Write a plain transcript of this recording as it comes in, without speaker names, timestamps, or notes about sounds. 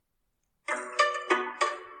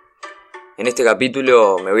En este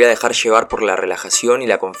capítulo me voy a dejar llevar por la relajación y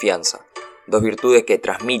la confianza, dos virtudes que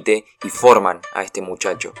transmite y forman a este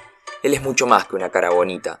muchacho. Él es mucho más que una cara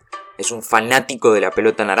bonita, es un fanático de la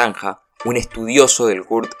pelota naranja, un estudioso del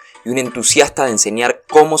Kurt y un entusiasta de enseñar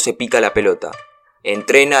cómo se pica la pelota.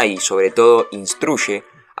 Entrena y sobre todo instruye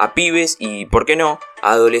a pibes y, por qué no,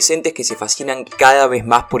 a adolescentes que se fascinan cada vez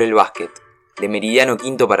más por el básquet. De Meridiano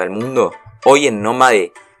V para el mundo, hoy en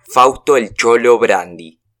Nómade, Fausto el Cholo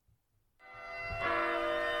Brandi.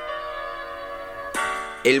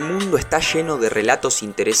 El mundo está lleno de relatos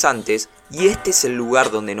interesantes y este es el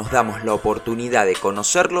lugar donde nos damos la oportunidad de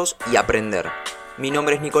conocerlos y aprender. Mi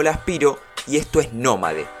nombre es Nicolás Piro y esto es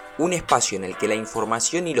Nómade, un espacio en el que la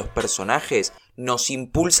información y los personajes nos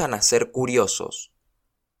impulsan a ser curiosos.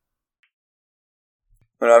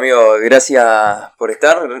 Bueno amigo, gracias por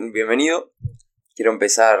estar, bienvenido. Quiero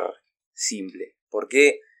empezar simple. ¿Por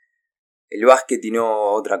qué el básquet y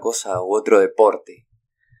no otra cosa u otro deporte?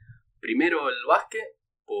 Primero el básquet,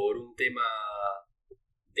 por un tema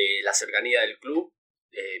de la cercanía del club.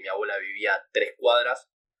 Mi abuela vivía a 3 cuadras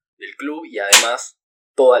del club y además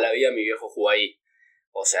toda la vida mi viejo jugó ahí.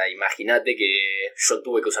 O sea, imagínate que yo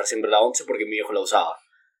tuve que usar siempre la 11 porque mi viejo la usaba.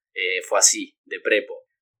 Fue así, de prepo.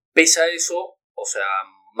 Pese a eso, o sea,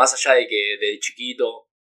 más allá de que desde chiquito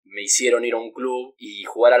me hicieron ir a un club y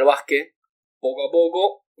jugar al básquet, poco a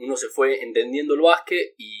poco uno se fue entendiendo el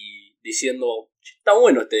básquet y diciendo, está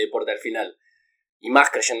bueno este deporte al final. Y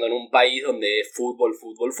más creyendo en un país donde es fútbol,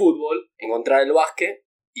 encontrar el básquet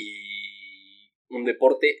y un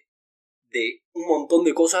deporte de un montón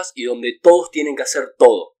de cosas y donde todos tienen que hacer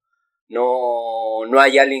todo. No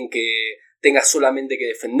hay alguien que tenga solamente que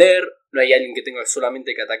defender, no hay alguien que tenga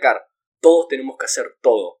solamente que atacar. Todos tenemos que hacer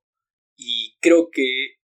todo. Y creo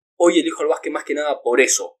que hoy elijo el básquet más que nada por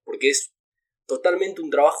eso, porque es totalmente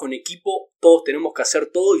un trabajo en equipo, todos tenemos que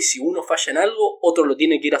hacer todo y si uno falla en algo, otro lo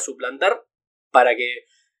tiene que ir a suplantar para que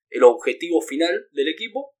el objetivo final del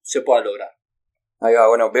equipo se pueda lograr. Ahí va,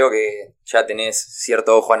 bueno, veo que ya tenés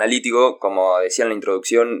cierto ojo analítico, como decía en la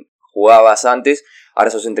introducción, jugabas antes, ahora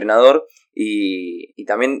sos entrenador y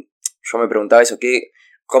también yo me preguntaba eso,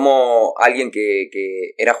 ¿cómo alguien que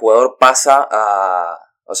era jugador pasa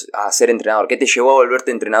a ser entrenador? ¿Qué te llevó a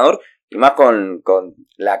volverte entrenador? Y más con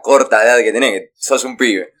la corta edad que tenés, que sos un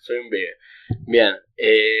pibe. Soy un pibe. Bien,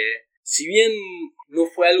 si bien no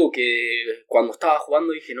fue algo que cuando estaba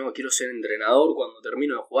jugando dije, no, quiero ser entrenador, cuando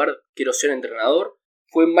termino de jugar quiero ser entrenador,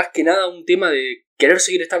 fue más que nada un tema de querer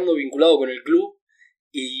seguir estando vinculado con el club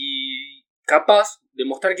y capaz de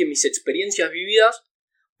mostrar que mis experiencias vividas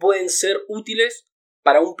pueden ser útiles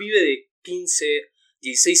para un pibe de 15,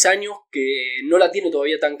 16 años que no la tiene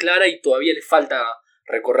todavía tan clara y todavía le falta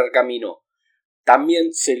recorrer camino.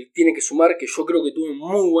 También se tiene que sumar que yo creo que tuve un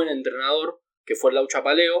muy buen entrenador, que fue el Lau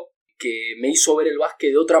Chapaleo, que me hizo ver el básquet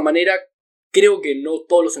de otra manera. Creo que no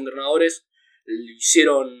todos los entrenadores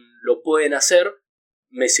lo pueden hacer.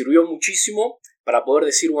 Me sirvió muchísimo para poder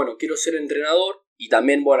decir, bueno, quiero ser entrenador. Y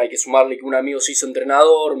también, bueno, hay que sumarle que un amigo se hizo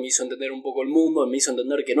entrenador, me hizo entender un poco el mundo, me hizo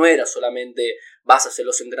entender que no era solamente vas a hacer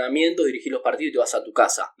los entrenamientos, dirigir los partidos y te vas a tu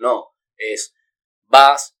casa. No, es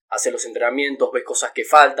vas, haces los entrenamientos, ves cosas que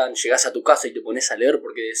faltan, llegás a tu casa y te pones a leer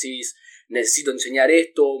porque decís, necesito enseñar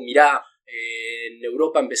esto, mirá, en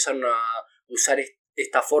Europa empezaron a usar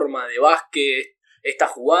esta forma de básquet, esta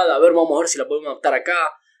jugada, a ver, vamos a ver si la podemos adaptar acá,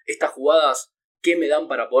 estas jugadas, ¿qué me dan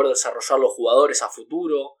para poder desarrollar los jugadores a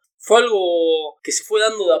futuro? Fue algo que se fue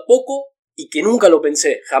dando de a poco y que nunca lo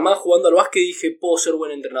pensé, jamás jugando al básquet dije, puedo ser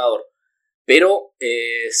buen entrenador. Pero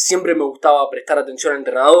siempre me gustaba prestar atención al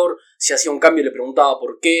entrenador, si hacía un cambio le preguntaba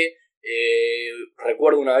por qué.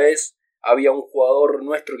 Recuerdo una vez, había un jugador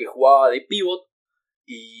nuestro que jugaba de pivot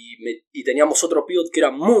y teníamos otro pivot que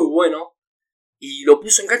era muy bueno y lo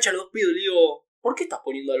puso en cancha a los dos pivots y le digo, ¿por qué estás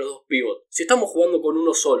poniendo a los dos pivots? Si estamos jugando con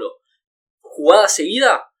uno solo. Jugada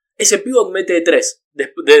seguida, ese pivot mete de 3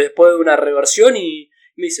 después de una reversión y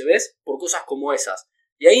me dice, ¿ves? Por cosas como esas.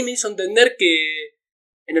 Y ahí me hizo entender que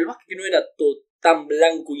en el básquet no era todo tan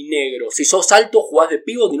blanco y negro. Si sos alto, jugás de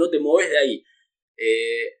pivot y no te movés de ahí.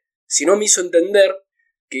 Sino me hizo entender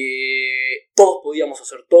que todos podíamos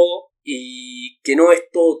hacer todo y que no es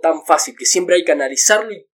todo tan fácil, que siempre hay que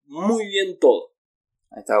analizarlo y muy bien todo.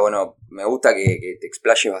 Ahí está, bueno, me gusta que te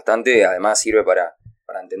explayes bastante, además sirve para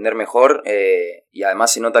entender mejor y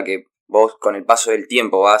además se nota que vos con el paso del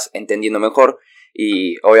tiempo vas entendiendo mejor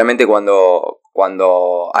y obviamente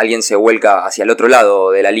cuando alguien se vuelca hacia el otro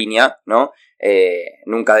lado de la línea, ¿no?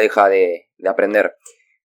 Nunca deja de aprender.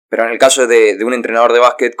 Pero en el caso de un entrenador de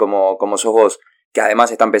básquet como sos vos, que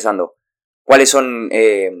además está empezando, ¿cuáles son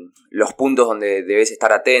los puntos donde debes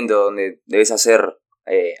estar atento, donde debes hacer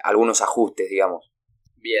algunos ajustes, digamos.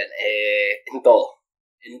 Bien, en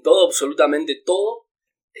todo, absolutamente todo.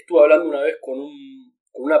 Estuve hablando una vez con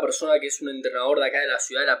una persona que es un entrenador de acá de la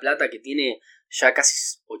ciudad de La Plata que tiene ya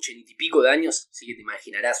casi 80 y pico de años, así que te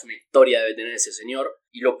imaginarás una historia debe tener ese señor.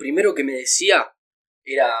 Y lo primero que me decía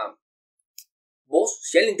era: vos,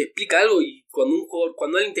 si alguien te explica algo y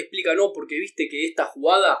cuando alguien te explica no, porque viste que esta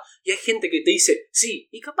jugada, y hay gente que te dice sí,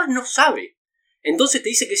 y capaz no sabe. Entonces te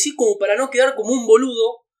dice que sí como para no quedar como un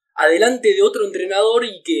boludo adelante de otro entrenador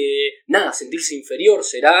y que, nada, sentirse inferior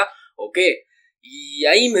será o qué. Y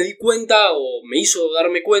ahí me di cuenta, o me hizo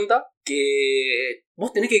darme cuenta, que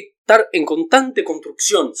vos tenés que estar en constante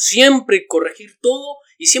construcción, siempre corregir todo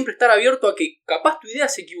y siempre estar abierto a que capaz tu idea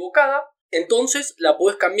es equivocada, entonces la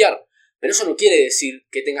podés cambiar. Pero eso no quiere decir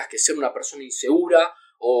que tengas que ser una persona insegura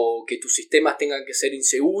o que tus sistemas tengan que ser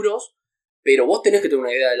inseguros, pero vos tenés que tener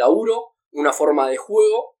una idea de laburo, una forma de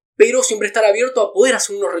juego, pero siempre estar abierto a poder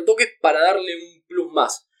hacer unos retoques para darle un plus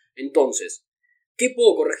más. Entonces, ¿qué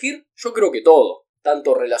puedo corregir? Yo creo que todo.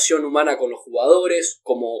 Tanto relación humana con los jugadores,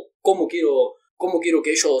 como cómo quiero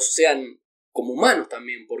que ellos sean como humanos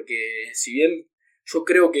también. Porque si bien yo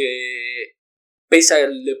creo que pese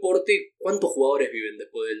al deporte, ¿cuántos jugadores viven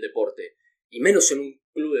después del deporte? Y menos en un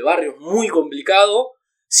club de barrio muy complicado.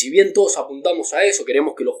 Si bien todos apuntamos a eso,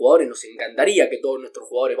 queremos que los jugadores, nos encantaría que todos nuestros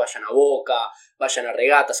jugadores vayan a Boca, vayan a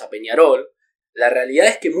Regatas, a Peñarol, la realidad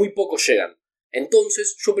es que muy pocos llegan.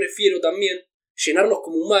 Entonces yo prefiero también llenarlos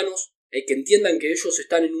como humanos, que entiendan que ellos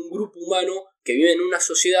están en un grupo humano, que viven en una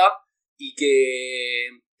sociedad y que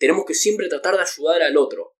tenemos que siempre tratar de ayudar al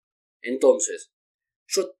otro. Entonces,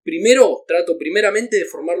 yo trato primeramente de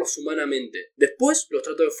formarlos humanamente, después los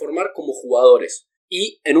trato de formar como jugadores.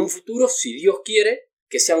 Y en un futuro, si Dios quiere,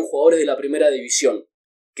 que sean jugadores de la primera división,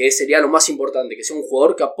 que sería lo más importante, que sea un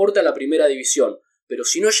jugador que aporte a la primera división. Pero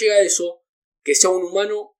si no llega a eso, que sea un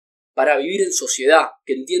humano para vivir en sociedad,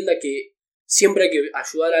 que entienda que siempre hay que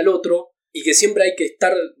ayudar al otro y que siempre hay que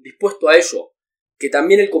estar dispuesto a ello, que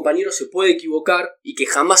también el compañero se puede equivocar y que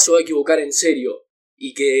jamás se va a equivocar en serio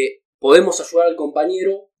y que podemos ayudar al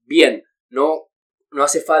compañero bien, no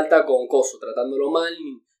hace falta con tratándolo mal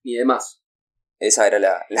ni demás. Esa era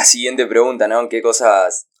la siguiente pregunta, ¿no? ¿Qué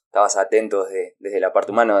cosas estabas atento desde la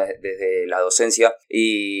parte humana, desde la docencia?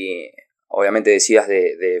 Y obviamente decías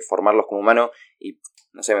de formarlos como humanos y,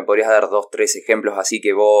 no sé, me podrías dar 2-3 ejemplos así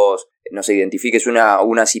que vos, no sé, identifiques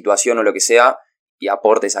una situación o lo que sea y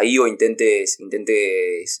aportes ahí o intentes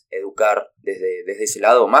educar desde ese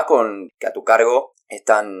lado, más con que a tu cargo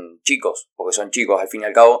están chicos, porque son chicos al fin y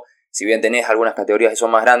al cabo. Si bien tenés algunas categorías que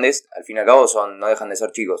son más grandes, al fin y al cabo no dejan de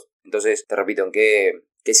ser chicos. Entonces, te repito, ¿en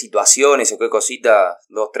qué situaciones o qué cositas,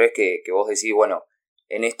 2-3 que vos decís, bueno,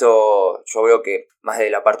 en esto yo veo que más de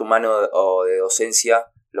la parte humana o de docencia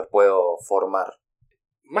los puedo formar?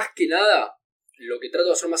 Más que nada, lo que trato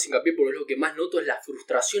de hacer más hincapié, porque es lo que más noto, es la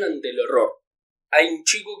frustración ante el error. Hay un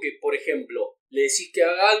chico que, por ejemplo, le decís que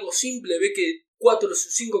haga algo simple, ve que 4 de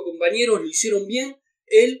sus 5 compañeros lo hicieron bien,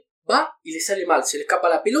 él va y le sale mal, se le escapa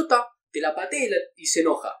la pelota, te la patea y se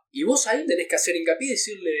enoja. Y vos ahí tenés que hacer hincapié y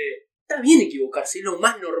decirle: está bien equivocarse, es lo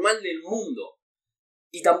más normal del mundo.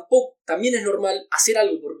 Y también es normal hacer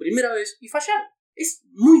algo por primera vez y fallar. Es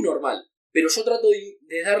muy normal. Pero yo trato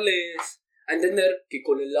de darles a entender que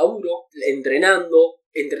con el laburo,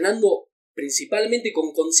 entrenando principalmente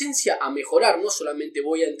con conciencia a mejorar. No solamente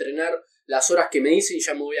voy a entrenar las horas que me dicen y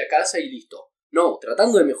ya me voy a casa y listo. No,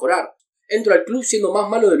 tratando de mejorar. Entro al club siendo más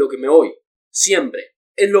malo de lo que me voy. Siempre.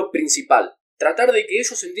 Es lo principal. Tratar de que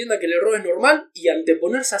ellos entiendan que el error es normal y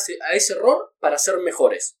anteponerse a ese error para ser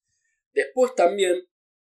mejores. Después también,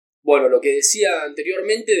 bueno, lo que decía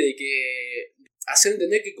anteriormente de que hacer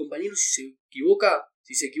entender que el compañero si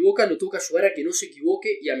se equivoca lo tengo que ayudar a que no se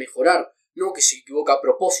equivoque y a mejorar. No que se equivoca a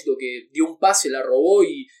propósito, que dio un pase, la robó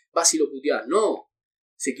y vas y lo puteás. No.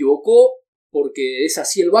 Se equivocó porque es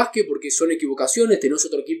así el básquet, porque son equivocaciones, tenés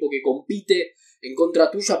otro equipo que compite en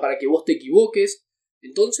contra tuya para que vos te equivoques.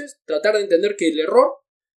 Entonces, tratar de entender que el error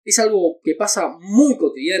es algo que pasa muy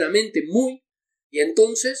cotidianamente, y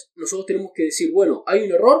entonces nosotros tenemos que decir, bueno, hay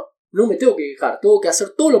un error, no me tengo que quejar, tengo que hacer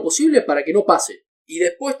todo lo posible para que no pase. Y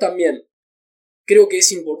después también, creo que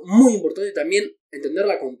es muy importante también entender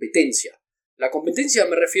la competencia. La competencia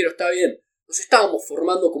me refiero, está bien, nos estábamos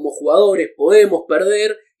formando como jugadores, podemos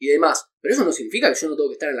perder y demás, pero eso no significa que yo no tengo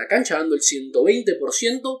que estar en la cancha dando el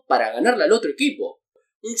 120% para ganarle al otro equipo.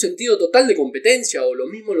 Un sentido total de competencia, o lo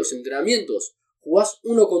mismo los entrenamientos. Jugás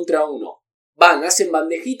 1 contra 1. Van, hacen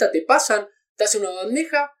bandejita, te pasan, te hacen una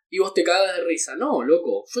bandeja y vos te cagás de risa. No,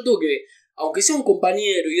 loco, yo tengo que, aunque sea un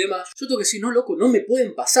compañero y demás, yo tengo que decir, no, loco, no me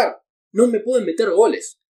pueden pasar, no me pueden meter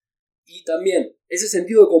goles. Y también ese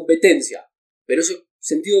sentido de competencia. Pero ese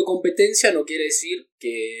sentido de competencia no quiere decir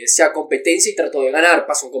que sea competencia y trato de ganar.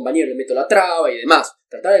 Paso a un compañero, le meto la traba y demás.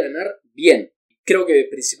 Tratar de ganar bien. Creo que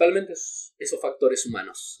principalmente esos factores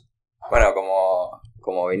humanos. Bueno,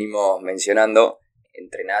 como venimos mencionando,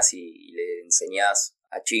 entrenás y le enseñás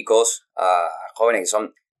a chicos, a jóvenes que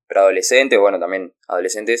son preadolescentes, bueno, también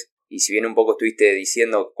adolescentes, y si bien un poco estuviste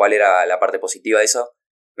diciendo cuál era la parte positiva de eso,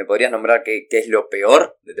 ¿me podrías nombrar qué es lo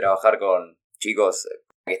peor de trabajar con chicos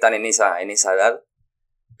que están en esa edad?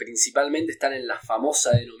 Principalmente están en la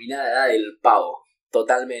famosa denominada edad del pavo,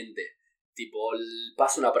 totalmente. Tipo,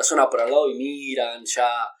 pasa una persona por al lado y miran,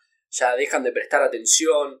 ya dejan de prestar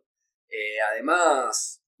atención.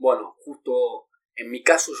 Además, bueno, justo en mi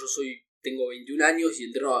caso tengo 21 años y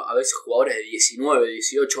entreno a veces jugadores de 19,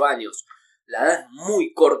 18 años. La edad es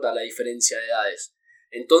muy corta, la diferencia de edades.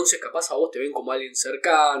 Entonces capaz a vos te ven como alguien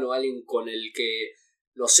cercano, alguien con el que,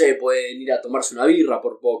 no sé, pueden ir a tomarse una birra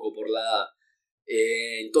por poco, por la edad.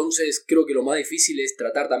 Entonces creo que lo más difícil es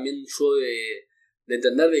tratar también yo de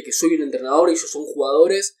entender de que soy un entrenador y ellos son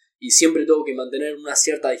jugadores y siempre tengo que mantener una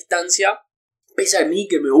cierta distancia, pese a mí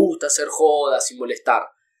que me gusta hacer jodas y molestar.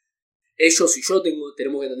 Ellos y yo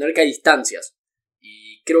tenemos que entender que hay distancias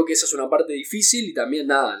y creo que esa es una parte difícil y también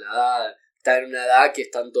nada, la edad, están en una edad que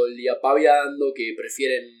están todo el día paviando, que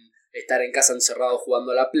prefieren estar en casa encerrados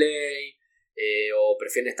jugando a la Play o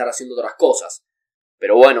prefieren estar haciendo otras cosas.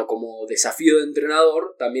 Pero bueno, como desafío de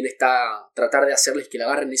entrenador también está tratar de hacerles que le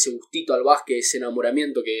agarren ese gustito al básquet, ese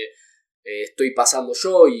enamoramiento que estoy pasando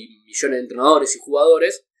yo y millones de entrenadores y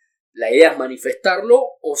jugadores. La idea es manifestarlo,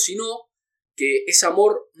 o si no, que ese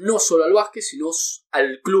amor no solo al básquet, sino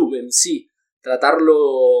al club en sí. Tratar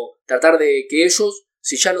de que ellos,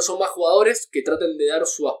 si ya no son más jugadores, que traten de dar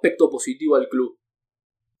su aspecto positivo al club.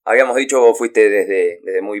 Habíamos dicho, vos fuiste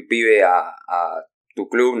desde muy pibe a tu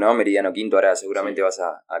club, ¿no? Meridiano V, ahora seguramente vas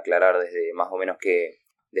a aclarar desde más o menos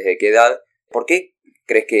desde qué edad. ¿Por qué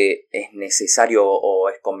crees que es necesario o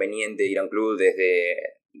es conveniente ir a un club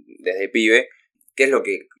desde pibe? ¿Qué es lo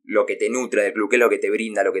que te nutre del club? ¿Qué es lo que te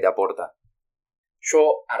brinda, lo que te aporta?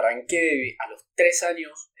 Yo arranqué a los 3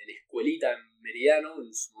 años en escuelita en Meridiano.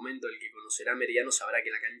 En su momento el que conocerá Meridiano sabrá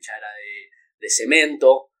que la cancha era de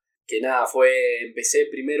cemento. Que nada, empecé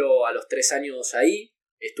primero a los 3 años ahí.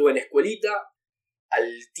 Estuve en escuelita. Al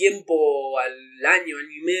tiempo, al año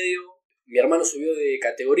y medio, mi hermano subió de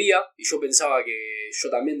categoría y yo pensaba que yo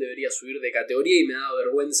también debería subir de categoría y me daba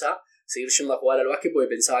vergüenza seguir yendo a jugar al básquet porque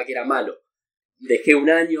pensaba que era malo. Dejé un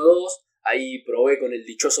año o dos, ahí probé con el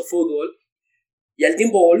dichoso fútbol y al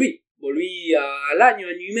tiempo volví al año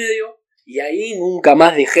y medio y ahí nunca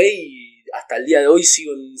más dejé y hasta el día de hoy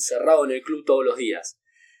sigo encerrado en el club todos los días.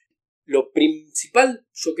 Lo principal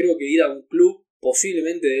yo creo que ir a un club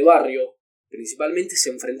posiblemente de barrio principalmente es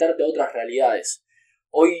enfrentarte a otras realidades.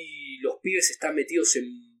 Hoy los pibes están metidos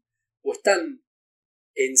o están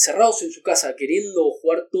encerrados en su casa queriendo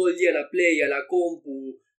jugar todo el día a la Play, a la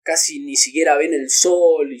compu, casi ni siquiera ven el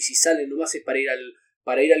sol y si salen nomás es para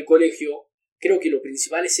ir al colegio. Creo que lo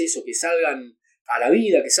principal es eso, que salgan a la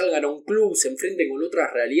vida, que salgan a un club, se enfrenten con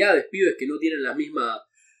otras realidades, pibes que no tienen las mismas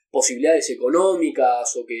posibilidades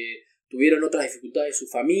económicas o que tuvieron otras dificultades de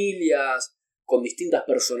sus familias, con distintas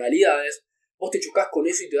personalidades. Vos te chocás con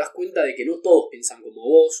eso y te das cuenta de que no todos piensan como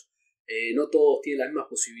vos, no todos tienen las mismas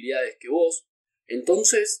posibilidades que vos.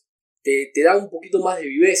 Entonces te da un poquito más de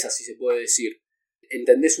viveza, si se puede decir.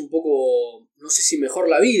 Entendés un poco, no sé si mejor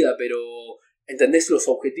la vida, pero entendés los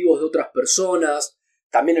objetivos de otras personas,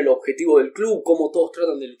 también el objetivo del club, cómo todos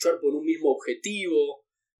tratan de luchar por un mismo objetivo.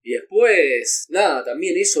 Y después, nada,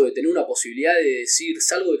 también eso de tener una posibilidad de decir,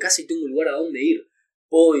 salgo de casa y tengo un lugar a donde ir.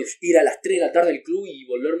 Puedo ir a las 3 de la tarde al club y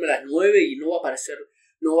volverme a las 9 y no va a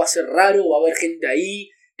ser raro, va a haber gente ahí.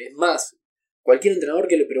 Es más, cualquier entrenador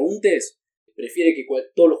que le preguntes prefiere que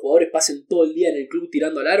todos los jugadores pasen todo el día en el club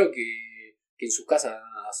tirando al aro que en sus casas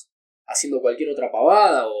haciendo cualquier otra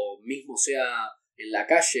pavada o mismo sea en la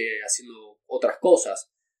calle haciendo otras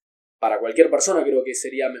cosas. Para cualquier persona creo que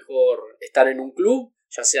sería mejor estar en un club,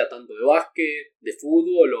 ya sea tanto de básquet, de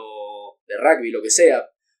fútbol o de rugby, lo que sea.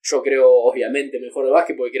 Yo creo, obviamente, mejor de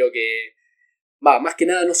básquet porque creo que, más que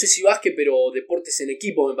nada, no sé si básquet, pero deportes en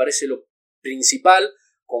equipo me parece lo principal,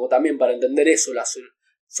 como también para entender eso, la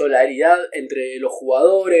solidaridad entre los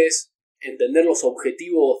jugadores, entender los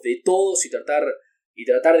objetivos de todos y tratar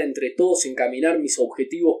de entre todos encaminar mis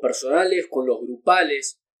objetivos personales con los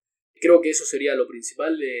grupales. Creo que eso sería lo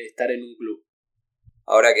principal de estar en un club.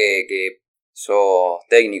 Ahora que sos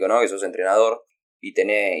técnico, ¿no? Que sos entrenador,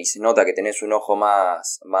 y se nota que tenés un ojo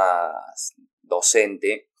más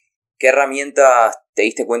docente, ¿qué herramientas te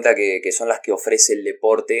diste cuenta que son las que ofrece el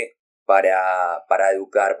deporte para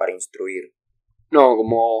educar, para instruir? No,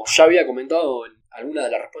 como ya había comentado en alguna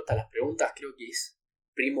de las respuestas a las preguntas, creo que es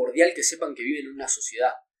primordial que sepan que viven en una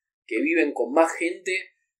sociedad, que viven con más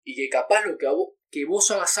gente y que capaz que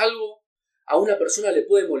vos hagas algo a una persona le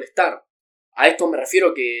puede molestar. A esto me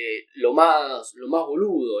refiero que lo más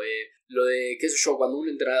boludo, lo de, qué sé yo, cuando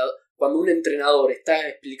un entrenador está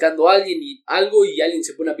explicando a alguien algo y alguien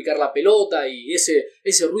se pone a picar la pelota y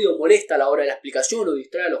ese ruido molesta a la hora de la explicación o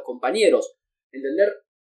distrae a los compañeros. Entender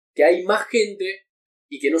que hay más gente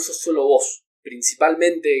y que no sos solo vos.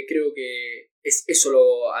 Principalmente creo que es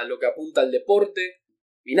eso a lo que apunta el deporte.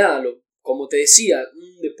 Y nada, como te decía,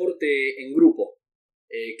 un deporte en grupo.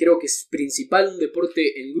 Creo que es principal un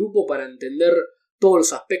deporte en grupo para entender todos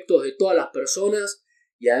los aspectos de todas las personas.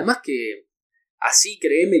 Y además que así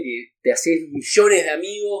créeme que te haces millones de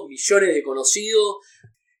amigos, millones de conocidos.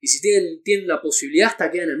 Y si tienen la posibilidad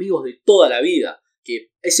hasta quedan amigos de toda la vida.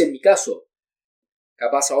 Que es en mi caso.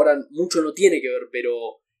 Capaz ahora mucho no tiene que ver,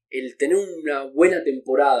 pero el tener una buena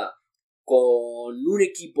temporada con un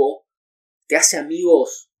equipo te hace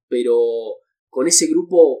amigos, pero con ese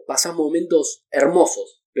grupo pasás momentos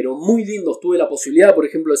hermosos, pero muy lindos. Tuve la posibilidad, por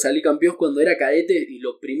ejemplo, de salir campeón cuando era cadete y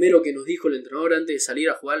lo primero que nos dijo el entrenador antes de salir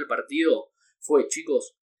a jugar el partido fue: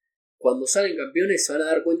 chicos, cuando salen campeones se van a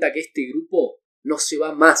dar cuenta que este grupo no se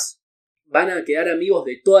va más. Van a quedar amigos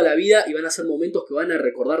de toda la vida y van a ser momentos que van a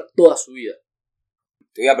recordar toda su vida.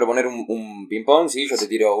 Te voy a proponer un ping-pong, ¿sí? Yo te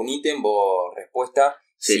tiro un ítem, vos respuesta.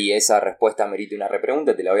 Sí. Si esa respuesta merita una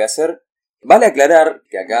repregunta, te la voy a hacer. Vale aclarar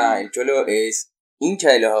que acá el Cholo es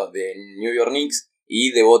hincha de los de New York Knicks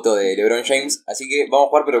y devoto de LeBron James, así que vamos a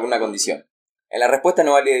jugar pero con una condición. En la respuesta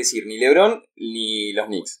no vale decir ni LeBron ni los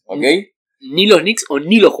Knicks, ¿ok? Ni los Knicks o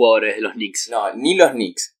ni los jugadores de los Knicks. No, ni los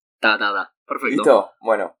Knicks. Perfecto. ¿Listo?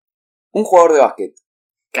 Bueno. Un jugador de básquet.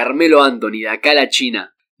 Carmelo Anthony, de acá a la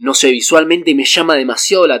China. No sé, visualmente me llama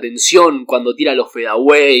demasiado la atención cuando tira los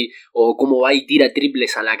fadeaway o cómo va y tira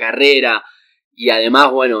triples a la carrera. Y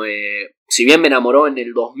además, bueno, si bien me enamoró en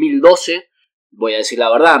el 2012, voy a decir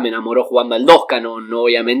la verdad, me enamoró jugando al 2K, no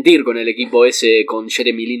voy a mentir, con el equipo ese, con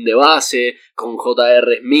Jeremy Lin de base, con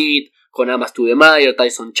J.R. Smith, con Amas Tudemeyer,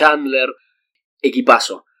 Tyson Chandler,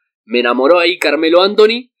 equipazo. Me enamoró ahí Carmelo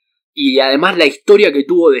Anthony y además la historia que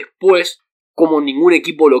tuvo después, como ningún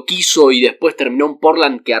equipo lo quiso y después terminó en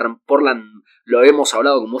Portland, que Portland lo hemos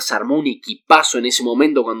hablado como se armó un equipazo en ese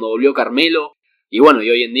momento cuando volvió Carmelo. Y bueno, y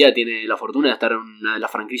hoy en día tiene la fortuna de estar en una de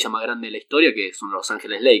las franquicias más grandes de la historia, que son los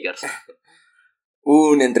Ángeles Lakers.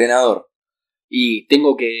 Un entrenador. Y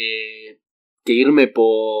tengo que irme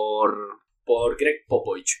por Greg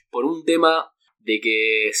Popovich, por un tema de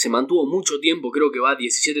que se mantuvo mucho tiempo, creo que va a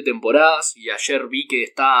 17 temporadas, y ayer vi que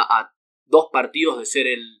está a 2 partidos de ser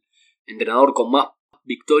el entrenador con más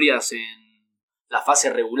victorias en la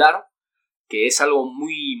fase regular, que es algo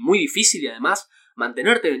muy, muy difícil y además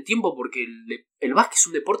mantenerte en el tiempo porque el básquet es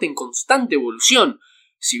un deporte en constante evolución.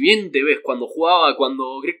 Si bien te ves cuando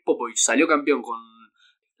Greg Popovich salió campeón con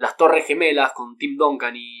las Torres Gemelas, con Tim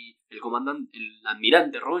Duncan y el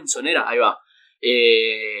almirante Robinson ahí va,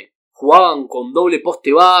 jugaban con doble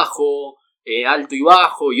poste bajo, alto y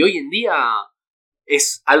bajo, y hoy en día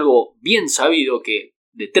es algo bien sabido que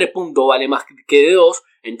de 3 puntos vale más que de 2,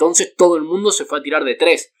 entonces todo el mundo se fue a tirar de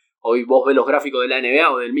 3. Hoy vos ves los gráficos de la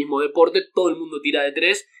NBA o del mismo deporte, todo el mundo tira de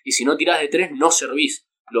 3, y si no tirás de 3 no servís.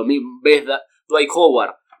 Lo mismo ves Dwight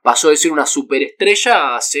Howard, pasó de ser una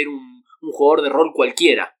superestrella a ser un jugador de rol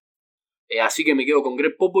cualquiera. Así que me quedo con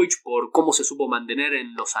Greg Popovich por cómo se supo mantener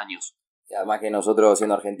en los años. Y además que nosotros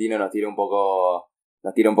siendo argentinos nos tira un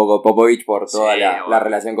poco Popovich por toda la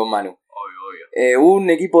relación con Manu. Obvio. Un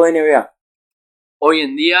equipo de NBA. Hoy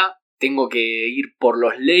en día tengo que ir por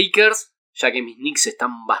los Lakers, ya que mis Knicks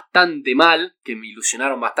están bastante mal, que me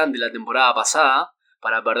ilusionaron bastante la temporada pasada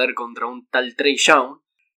para perder contra un tal Trey Young.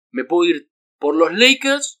 Me puedo ir por los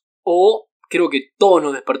Lakers o creo que todos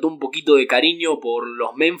nos despertó un poquito de cariño por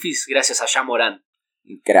los Memphis gracias a Ja Morant.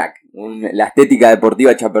 Crack, la estética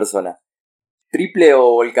deportiva hecha persona. ¿Triple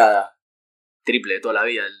o volcada? Triple de toda la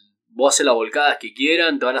vida. Vos haces las volcadas que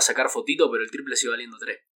quieran, te van a sacar fotitos, pero el triple sigue valiendo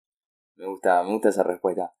 3. Me gusta esa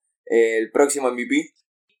respuesta. ¿El próximo MVP?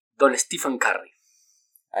 Don Stephen Curry.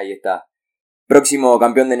 Ahí está. Próximo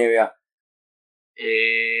campeón de NBA.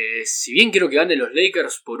 Si bien quiero que gane los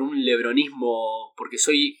Lakers por un lebronismo, porque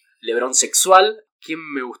soy LeBron sexual, ¿quién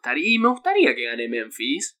me gustaría? Y me gustaría que gane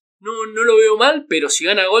Memphis. No lo veo mal, pero si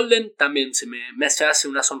gana Golden también se me hace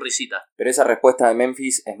una sonrisita. Pero esa respuesta de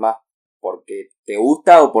Memphis es más porque te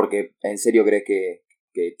gusta o porque en serio crees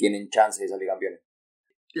que tienen chance de salir campeones.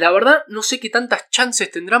 La verdad no sé qué tantas chances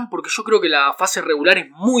tendrán porque yo creo que la fase regular es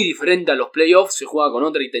muy diferente a los playoffs, se juega con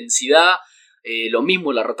otra intensidad, lo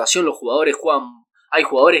mismo la rotación, los jugadores juegan, hay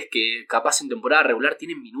jugadores que capaz en temporada regular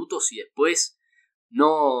tienen minutos y después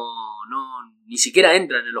no ni siquiera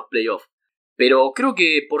entran en los playoffs. Pero creo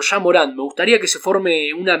que por Ja Morant me gustaría que se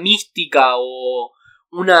forme una mística o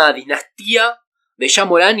una dinastía de Ja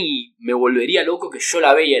Morant y me volvería loco que yo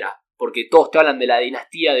la viera. Porque todos te hablan de la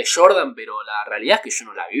dinastía de Jordan, pero la realidad es que yo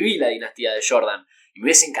no la viví, la dinastía de Jordan. Y me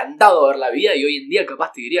hubiese encantado ver la vida y hoy en día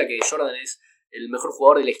capaz te diría que Jordan es el mejor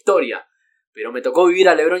jugador de la historia. Pero me tocó vivir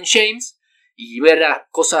a LeBron James y ver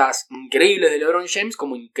cosas increíbles de LeBron James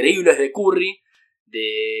como increíbles de Curry,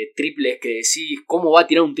 de triples que decís, ¿cómo va a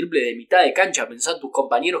tirar un triple de mitad de cancha? Pensá en tus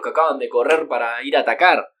compañeros que acaban de correr para ir a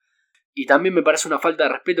atacar. Y también me parece una falta de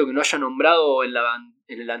respeto que no haya nombrado en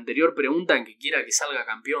la anterior pregunta en que quiera que salga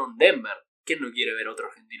campeón Denver. ¿Quién no quiere ver otro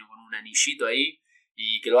argentino con un anillito ahí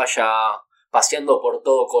y que lo vaya paseando por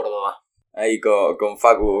todo Córdoba? Ahí con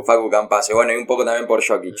Facu Campazzo. Bueno, y un poco también por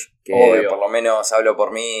Jokic, que Obvio. Por lo menos hablo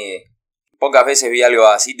por mí. Pocas veces vi algo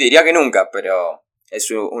así, te diría que nunca, pero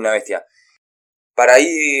es una bestia. Para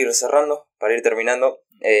ir cerrando, para ir terminando,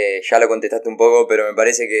 ya lo contestaste un poco, pero me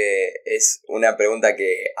parece que es una pregunta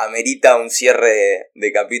que amerita un cierre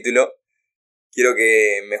de capítulo. Quiero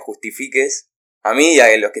que me justifiques, a mí y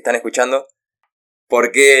a los que están escuchando,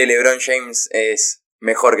 por qué LeBron James es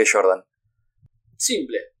mejor que Jordan.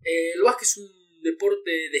 Simple. El básquet es un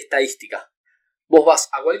deporte de estadística. Vos vas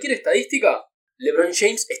a cualquier estadística, LeBron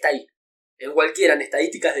James está ahí. En cualquiera, en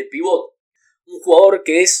estadísticas de pivot. Un jugador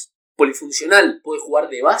que es polifuncional, puede jugar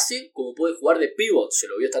de base como puede jugar de pivot. Se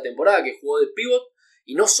lo vio esta temporada que jugó de pivot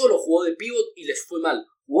y no solo jugó de pivot y les fue mal.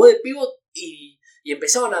 Jugó de pivot y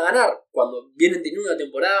empezaban a ganar cuando vienen teniendo una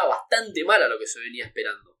temporada bastante mala lo que se venía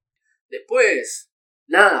esperando. Después,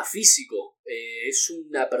 nada, físico. Es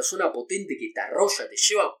una persona potente que te arrolla, te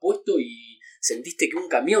lleva puesto y sentiste que un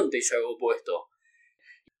camión te llevó puesto.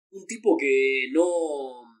 Un tipo que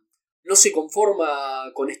no se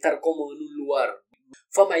conforma con estar cómodo en un lugar.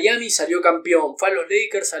 Fue a Miami, salió campeón. Fue a los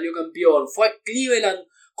Lakers, salió campeón. Fue a Cleveland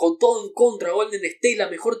con todo en contra. Golden State, la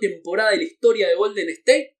mejor temporada de la historia de Golden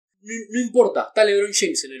State. No importa, está LeBron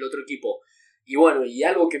James en el otro equipo. Y bueno, y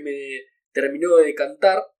algo que me terminó de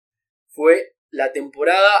decantar fue la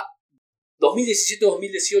temporada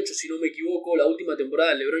 2017-2018, si no me equivoco, la última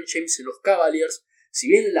temporada de LeBron James en los Cavaliers. Si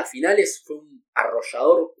bien en las finales fue un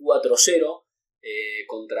arrollador 4-0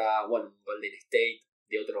 contra Golden State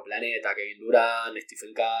de otro planeta, Kevin Durant,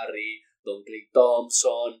 Stephen Curry, Don Clay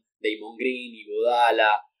Thompson, Damon Green,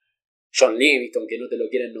 Iguodala, John Livingston, que no te lo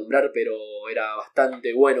quieren nombrar, pero era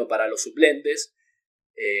bastante bueno para los suplentes,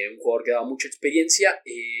 un jugador que daba mucha experiencia.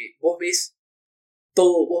 Vos ves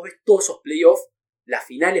todos esos playoffs, las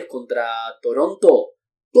finales contra Toronto,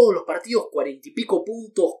 todos los partidos 40 y pico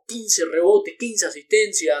puntos, 15 rebotes, 15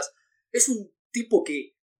 asistencias. Es un tipo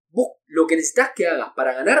que vos lo que necesitas que hagas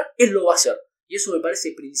para ganar, él lo va a hacer. Y eso me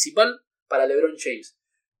parece principal para LeBron James.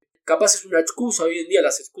 Capaz es una excusa, hoy en día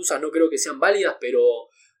las excusas no creo que sean válidas, pero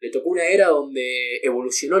le tocó una era donde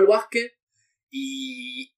evolucionó el básquet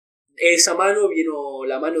y esa mano vino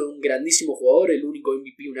la mano de un grandísimo jugador, el único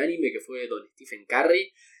MVP unánime que fue Don Stephen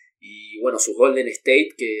Curry, y bueno, su Golden State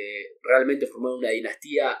que realmente formaron una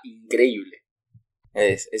dinastía increíble.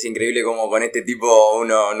 Es increíble cómo con este tipo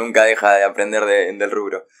uno nunca deja de aprender del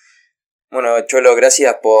rubro. Bueno, Cholo,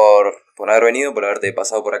 gracias por haber venido, por haberte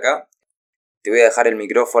pasado por acá. Te voy a dejar el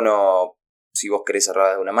micrófono si vos querés cerrar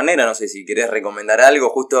de alguna manera, no sé si querés recomendar algo.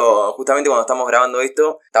 Justamente cuando estamos grabando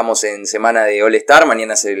esto, estamos en semana de All-Star,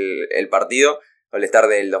 mañana es el partido, All-Star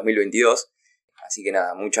del 2022. Así que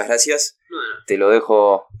nada, muchas gracias. Bueno, te lo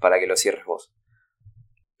dejo para que lo cierres vos.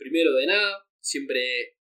 Primero de nada,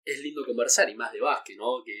 siempre es lindo conversar y más de básquet,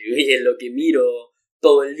 ¿no? Que es lo que miro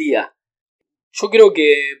todo el día. Yo creo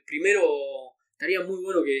que primero estaría muy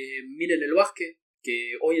bueno que miren el básquet,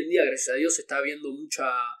 que hoy en día, gracias a Dios, se está viendo mucha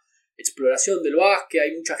exploración del básquet,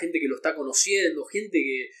 hay mucha gente que lo está conociendo, gente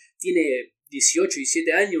que tiene 18,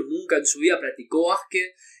 17 años, nunca en su vida practicó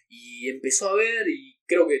básquet y empezó a ver, y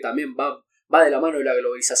creo que también va de la mano de la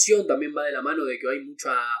globalización, también va de la mano de que hay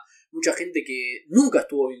mucha gente que nunca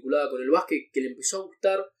estuvo vinculada con el básquet, que le empezó a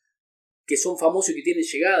gustar, que son famosos y que tienen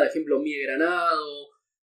llegada, ejemplo Miguel Granado,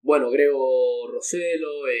 Grego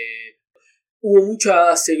Roselo,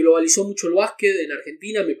 se globalizó mucho el básquet en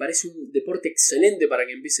Argentina, me parece un deporte excelente para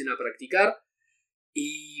que empiecen a practicar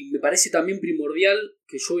y me parece también primordial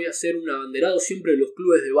que yo voy a hacer un abanderado siempre de los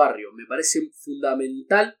clubes de barrio, me parece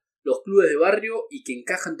fundamental los clubes de barrio y que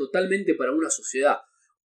encajan totalmente para una sociedad.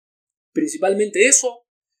 Principalmente eso,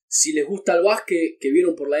 si les gusta el básquet que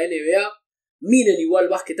vieron por la NBA, miren igual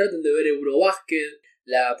básquet, traten de ver Eurobásquet.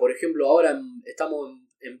 Por ejemplo, ahora estamos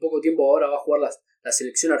en poco tiempo, ahora va a jugar la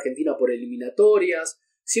selección argentina por eliminatorias.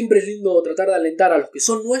 Siempre es lindo tratar de alentar a los que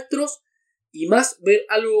son nuestros y más ver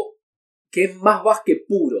algo que es más básquet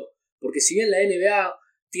puro. Porque si bien la NBA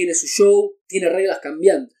tiene su show, tiene reglas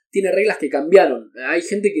que cambiaron. Hay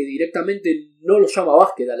gente que directamente no lo llama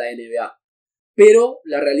básquet a la NBA. Pero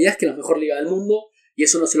la realidad es que es la mejor liga del mundo y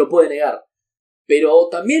eso no se lo puede negar. Pero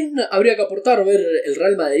también habría que aportar ver el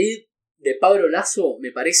Real Madrid de Pablo Lasso,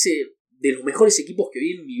 me parece de los mejores equipos que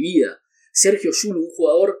vi en mi vida. Sergio Llull, un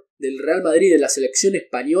jugador del Real Madrid de la selección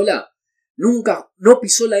española, no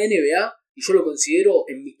pisó la NBA y yo lo considero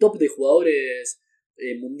en mi top de jugadores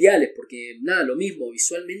mundiales, porque lo mismo,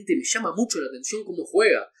 visualmente me llama mucho la atención cómo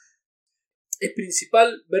juega. Es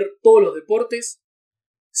principal ver todos los deportes.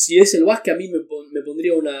 Si es el básquet, a mí me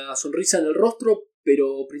pondría una sonrisa en el rostro,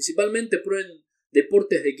 pero principalmente prueben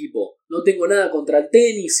deportes de equipo. No tengo nada contra el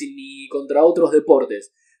tenis ni contra otros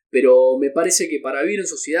deportes, pero me parece que para vivir en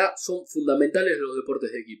sociedad son fundamentales los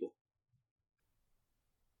deportes de equipo.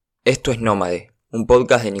 Esto es Nómade, un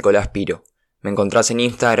podcast de Nicolás Piro. Me encontrás en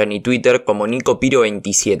Instagram y Twitter como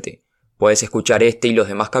NicoPiro27. Puedes escuchar este y los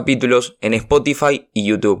demás capítulos en Spotify y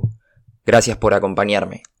YouTube. Gracias por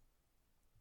acompañarme.